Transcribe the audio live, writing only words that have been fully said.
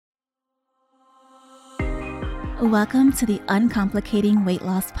Welcome to the Uncomplicating Weight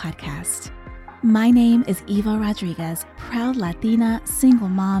Loss Podcast. My name is Eva Rodriguez, proud Latina, single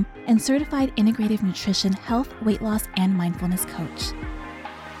mom, and certified integrative nutrition, health, weight loss, and mindfulness coach.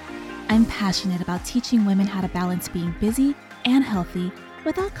 I'm passionate about teaching women how to balance being busy and healthy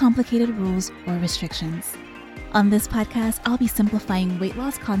without complicated rules or restrictions. On this podcast, I'll be simplifying weight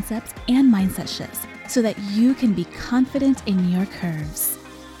loss concepts and mindset shifts so that you can be confident in your curves.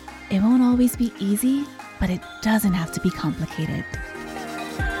 It won't always be easy, but it doesn't have to be complicated.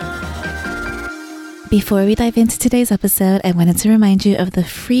 Before we dive into today's episode, I wanted to remind you of the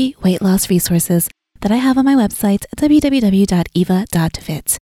free weight loss resources that I have on my website,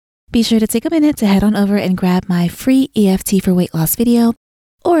 www.eva.fit. Be sure to take a minute to head on over and grab my free EFT for weight loss video,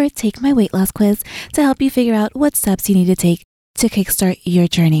 or take my weight loss quiz to help you figure out what steps you need to take to kickstart your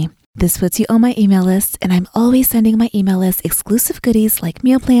journey. This puts you on my email list, and I'm always sending my email list exclusive goodies like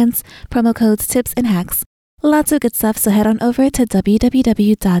meal plans, promo codes, tips, and hacks. Lots of good stuff, so head on over to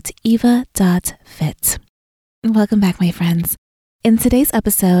www.eva.fit. Welcome back, my friends. In today's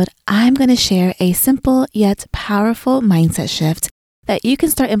episode, I'm going to share a simple yet powerful mindset shift that you can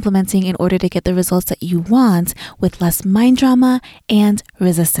start implementing in order to get the results that you want with less mind drama and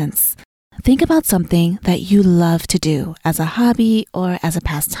resistance. Think about something that you love to do as a hobby or as a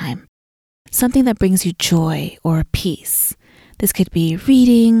pastime. Something that brings you joy or peace. This could be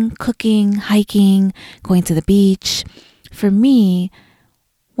reading, cooking, hiking, going to the beach. For me,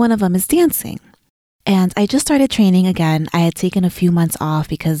 one of them is dancing. And I just started training again. I had taken a few months off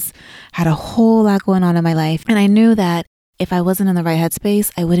because I had a whole lot going on in my life. And I knew that if I wasn't in the right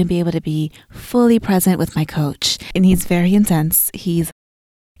headspace, I wouldn't be able to be fully present with my coach. And he's very intense. He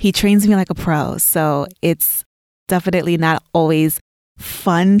trains me like a pro. So it's definitely not always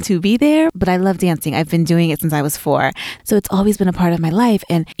fun to be there, but I love dancing. I've been doing it since I was 4. So it's always been a part of my life.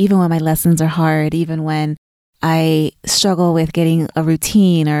 And even when my lessons are hard, even when I struggle with getting a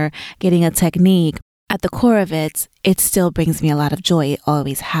routine or getting a technique, at the core of it, it still brings me a lot of joy. It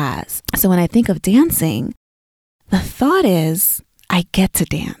always has. So when I think of dancing, the thought is, I get to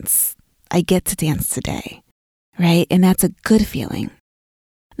dance. I get to dance today, right? And that's a good feeling.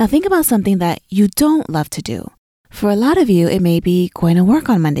 Now think about something that you don't love to do. For a lot of you, it may be going to work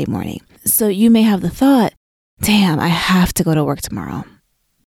on Monday morning. So you may have the thought, damn, I have to go to work tomorrow.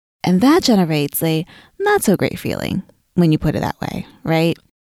 And that generates a not so great feeling when you put it that way, right?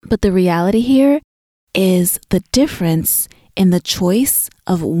 But the reality here is the difference in the choice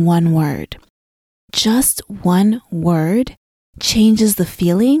of one word. Just one word changes the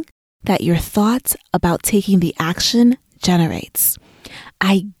feeling that your thoughts about taking the action generates.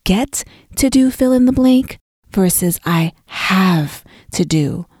 I get to do fill in the blank versus I have to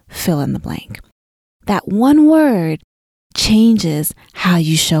do fill in the blank. That one word changes how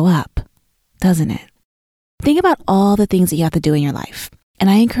you show up, doesn't it? Think about all the things that you have to do in your life. And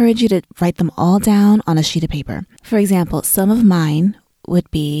I encourage you to write them all down on a sheet of paper. For example, some of mine would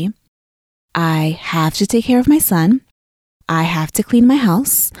be, I have to take care of my son. I have to clean my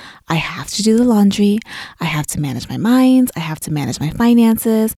house. I have to do the laundry. I have to manage my mind. I have to manage my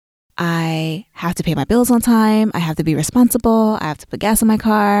finances. I have to pay my bills on time. I have to be responsible. I have to put gas in my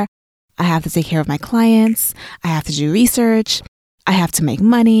car. I have to take care of my clients. I have to do research. I have to make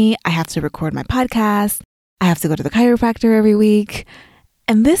money. I have to record my podcast. I have to go to the chiropractor every week.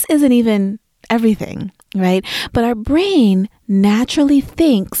 And this isn't even everything, right? But our brain naturally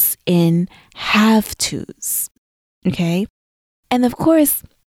thinks in have tos, okay? And of course,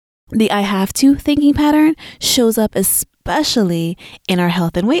 the I have to thinking pattern shows up especially in our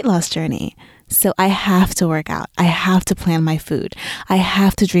health and weight loss journey. So I have to work out. I have to plan my food. I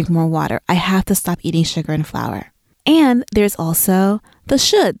have to drink more water. I have to stop eating sugar and flour. And there's also the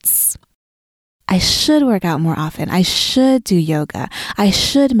shoulds. I should work out more often. I should do yoga. I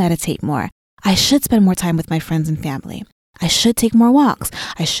should meditate more. I should spend more time with my friends and family. I should take more walks.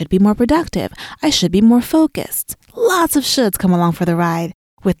 I should be more productive. I should be more focused. Lots of shoulds come along for the ride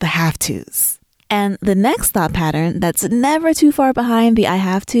with the have tos. And the next thought pattern that's never too far behind the I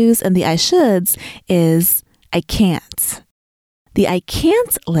have tos and the I shoulds is I can't. The I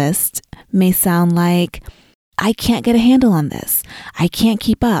can't list may sound like, I can't get a handle on this. I can't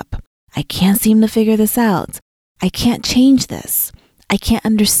keep up. I can't seem to figure this out. I can't change this. I can't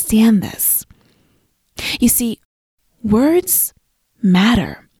understand this. You see, words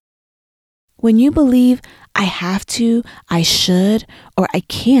matter. When you believe I have to, I should, or I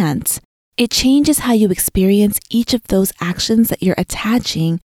can't, it changes how you experience each of those actions that you're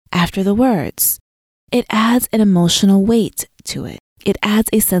attaching after the words. It adds an emotional weight to it. It adds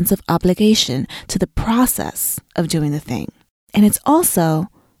a sense of obligation to the process of doing the thing. And it's also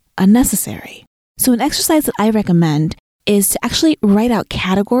unnecessary. So an exercise that I recommend is to actually write out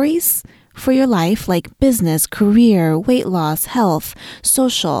categories for your life, like business, career, weight loss, health,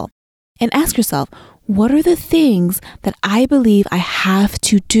 social, and ask yourself, what are the things that I believe I have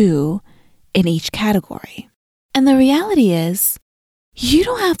to do in each category? And the reality is, you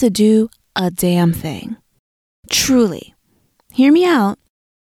don't have to do a damn thing. Truly. Hear me out.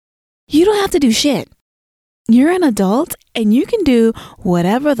 You don't have to do shit. You're an adult and you can do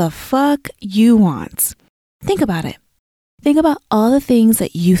whatever the fuck you want. Think about it. Think about all the things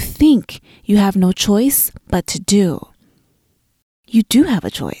that you think you have no choice but to do. You do have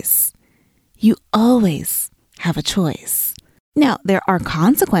a choice. You always have a choice. Now, there are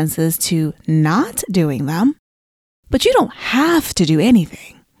consequences to not doing them, but you don't have to do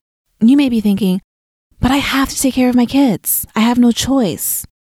anything. You may be thinking, but I have to take care of my kids. I have no choice.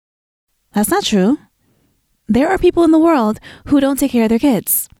 That's not true. There are people in the world who don't take care of their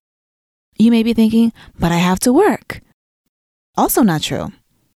kids. You may be thinking, but I have to work. Also not true.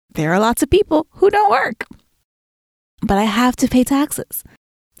 There are lots of people who don't work. But I have to pay taxes.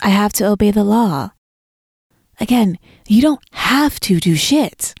 I have to obey the law. Again, you don't have to do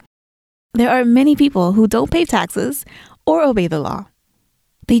shit. There are many people who don't pay taxes or obey the law.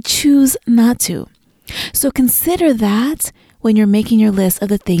 They choose not to. So consider that when you're making your list of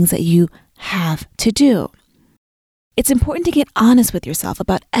the things that you have to do. It's important to get honest with yourself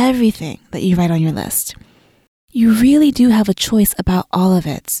about everything that you write on your list. You really do have a choice about all of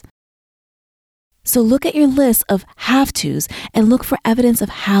it. So look at your list of have-tos and look for evidence of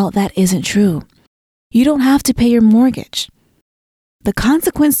how that isn't true. You don't have to pay your mortgage. The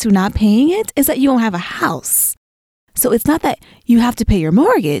consequence to not paying it is that you don't have a house. So it's not that you have to pay your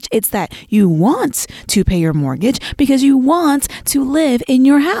mortgage, it's that you want to pay your mortgage because you want to live in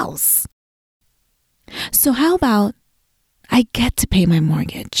your house. So how about I get to pay my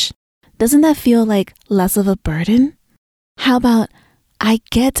mortgage? Doesn't that feel like less of a burden? How about I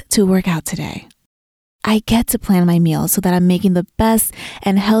get to work out today? I get to plan my meals so that I'm making the best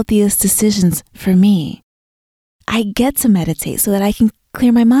and healthiest decisions for me. I get to meditate so that I can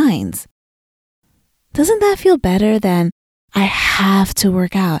clear my mind. Doesn't that feel better than I have to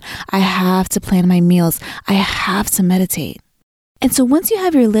work out, I have to plan my meals, I have to meditate? And so once you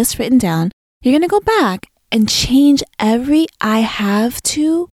have your list written down, you're going to go back and change every I have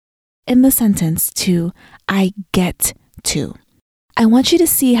to in the sentence to I get to. I want you to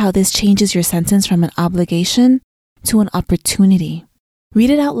see how this changes your sentence from an obligation to an opportunity. Read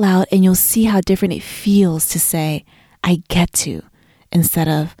it out loud and you'll see how different it feels to say I get to instead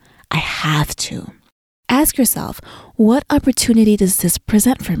of I have to. Ask yourself, what opportunity does this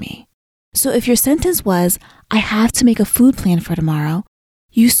present for me? So if your sentence was, I have to make a food plan for tomorrow,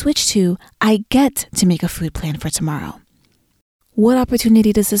 you switch to, I get to make a food plan for tomorrow. What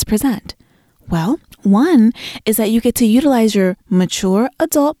opportunity does this present? Well, one is that you get to utilize your mature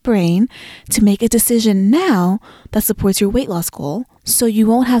adult brain to make a decision now that supports your weight loss goal, so you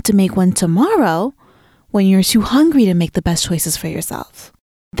won't have to make one tomorrow when you're too hungry to make the best choices for yourself.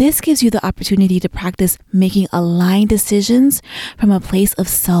 This gives you the opportunity to practice making aligned decisions from a place of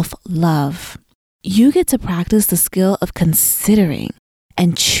self-love. You get to practice the skill of considering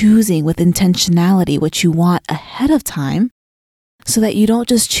and choosing with intentionality what you want ahead of time so that you don't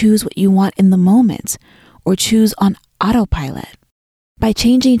just choose what you want in the moment or choose on autopilot. By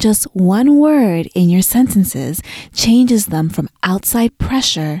changing just one word in your sentences changes them from outside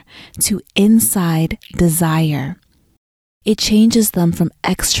pressure to inside desire. It changes them from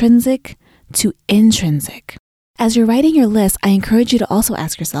extrinsic to intrinsic. As you're writing your list, I encourage you to also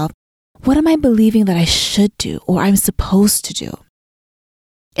ask yourself, what am I believing that I should do or I'm supposed to do?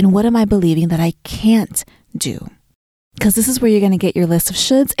 And what am I believing that I can't do? Because this is where you're going to get your list of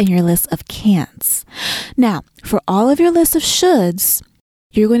shoulds and your list of can'ts. Now, for all of your list of shoulds,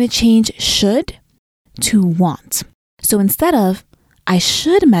 you're going to change should to want. So instead of, I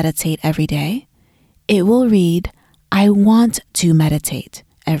should meditate every day, it will read, I want to meditate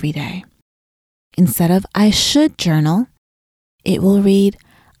every day. Instead of, I should journal, it will read,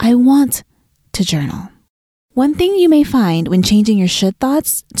 I want to journal. One thing you may find when changing your should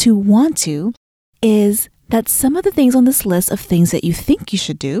thoughts to want to is that some of the things on this list of things that you think you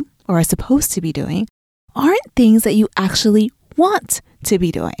should do or are supposed to be doing aren't things that you actually want to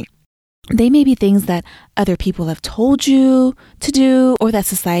be doing. They may be things that other people have told you to do or that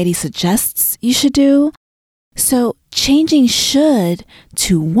society suggests you should do. So changing should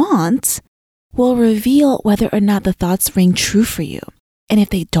to want will reveal whether or not the thoughts ring true for you. And if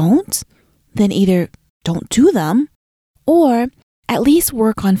they don't, then either don't do them or at least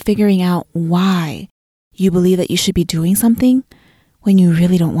work on figuring out why you believe that you should be doing something when you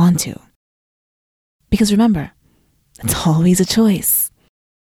really don't want to. Because remember, it's always a choice.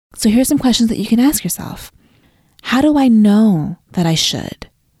 So here's some questions that you can ask yourself. How do I know that I should?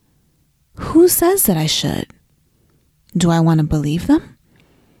 Who says that I should? Do I want to believe them?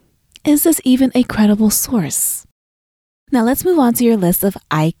 Is this even a credible source? Now let's move on to your list of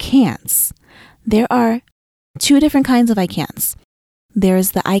I can'ts. There are two different kinds of I can'ts.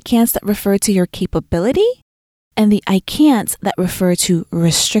 There's the I can'ts that refer to your capability and the I can'ts that refer to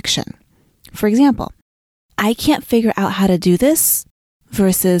restriction. For example, I can't figure out how to do this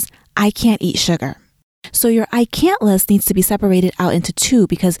versus I can't eat sugar. So your I can't list needs to be separated out into two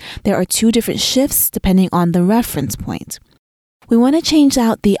because there are two different shifts depending on the reference point. We want to change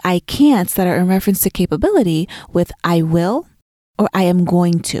out the I can'ts that are in reference to capability with I will or I am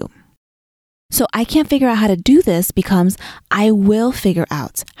going to. So I can't figure out how to do this becomes I will figure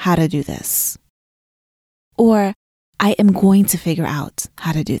out how to do this. Or I am going to figure out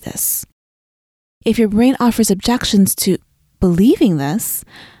how to do this. If your brain offers objections to believing this,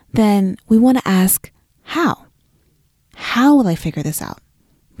 then we want to ask, how? How will I figure this out?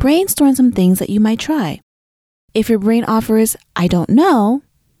 Brainstorm some things that you might try. If your brain offers, I don't know,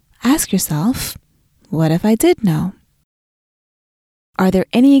 ask yourself, what if I did know? Are there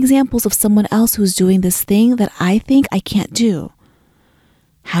any examples of someone else who's doing this thing that I think I can't do?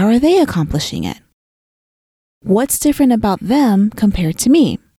 How are they accomplishing it? What's different about them compared to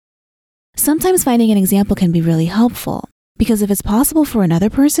me? Sometimes finding an example can be really helpful because if it's possible for another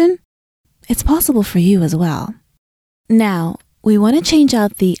person, it's possible for you as well. Now, we want to change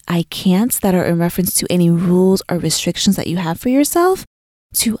out the I can'ts that are in reference to any rules or restrictions that you have for yourself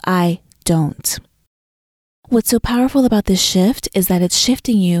to I don't. What's so powerful about this shift is that it's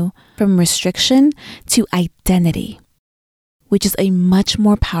shifting you from restriction to identity, which is a much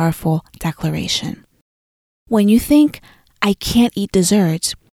more powerful declaration. When you think, I can't eat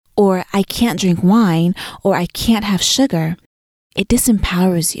dessert, or I can't drink wine, or I can't have sugar, it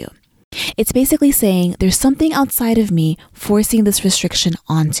disempowers you. It's basically saying there's something outside of me forcing this restriction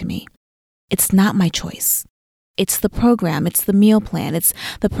onto me. It's not my choice. It's the program, it's the meal plan, it's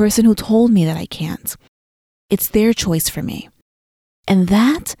the person who told me that I can't. It's their choice for me. And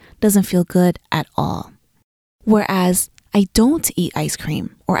that doesn't feel good at all. Whereas I don't eat ice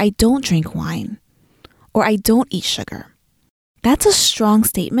cream, or I don't drink wine, or I don't eat sugar. That's a strong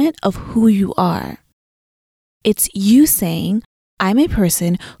statement of who you are. It's you saying, I'm a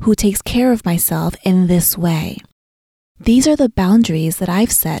person who takes care of myself in this way. These are the boundaries that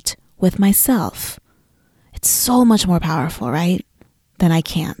I've set with myself. It's so much more powerful, right? Than I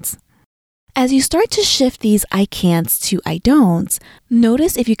can't. As you start to shift these I can'ts to I don'ts,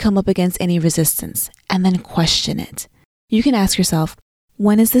 notice if you come up against any resistance and then question it. You can ask yourself,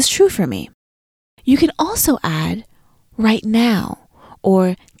 when is this true for me? You can also add right now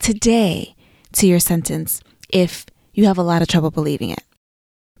or today to your sentence if you have a lot of trouble believing it.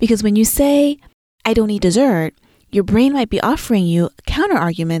 Because when you say, I don't eat dessert, your brain might be offering you counter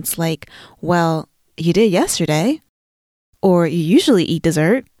arguments like, well, you did yesterday, or you usually eat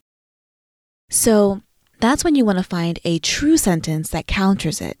dessert. So that's when you want to find a true sentence that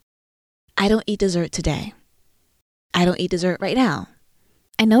counters it. I don't eat dessert today. I don't eat dessert right now.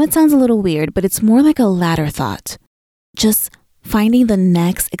 I know it sounds a little weird, but it's more like a ladder thought. Just finding the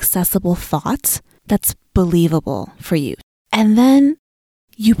next accessible thought that's believable for you. And then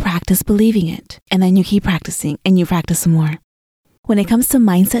you practice believing it. And then you keep practicing and you practice some more. When it comes to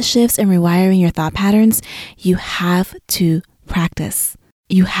mindset shifts and rewiring your thought patterns, you have to practice.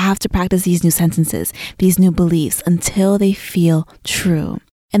 You have to practice these new sentences, these new beliefs until they feel true.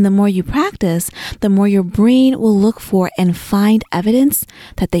 And the more you practice, the more your brain will look for and find evidence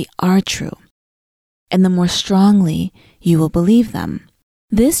that they are true. And the more strongly you will believe them.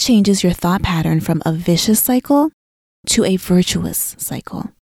 This changes your thought pattern from a vicious cycle to a virtuous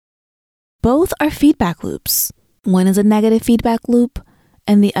cycle. Both are feedback loops. One is a negative feedback loop,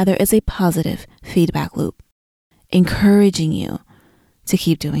 and the other is a positive feedback loop, encouraging you to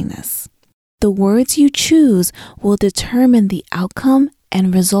keep doing this. The words you choose will determine the outcome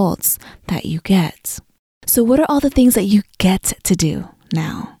and results that you get. So what are all the things that you get to do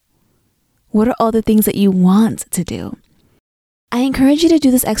now? What are all the things that you want to do? I encourage you to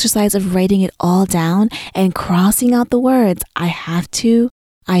do this exercise of writing it all down and crossing out the words I have to,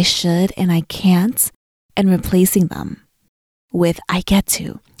 I should, and I can't, and replacing them with I get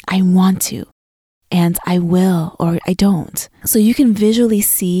to, I want to, and I will or I don't. So you can visually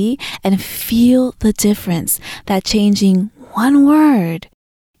see and feel the difference that changing one word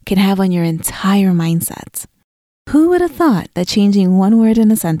can have on your entire mindset. Who would have thought that changing one word in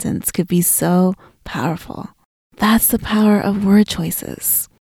a sentence could be so powerful? That's the power of word choices.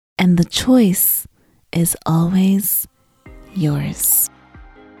 And the choice is always yours.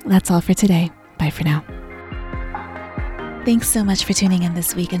 That's all for today. Bye for now. Thanks so much for tuning in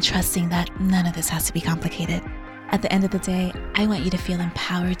this week and trusting that none of this has to be complicated. At the end of the day, I want you to feel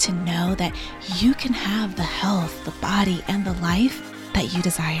empowered to know that you can have the health, the body, and the life that you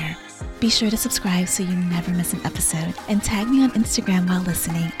desire. Be sure to subscribe so you never miss an episode, and tag me on Instagram while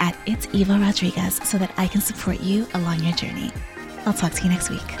listening at It's Eva Rodriguez so that I can support you along your journey. I'll talk to you next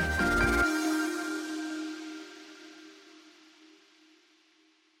week.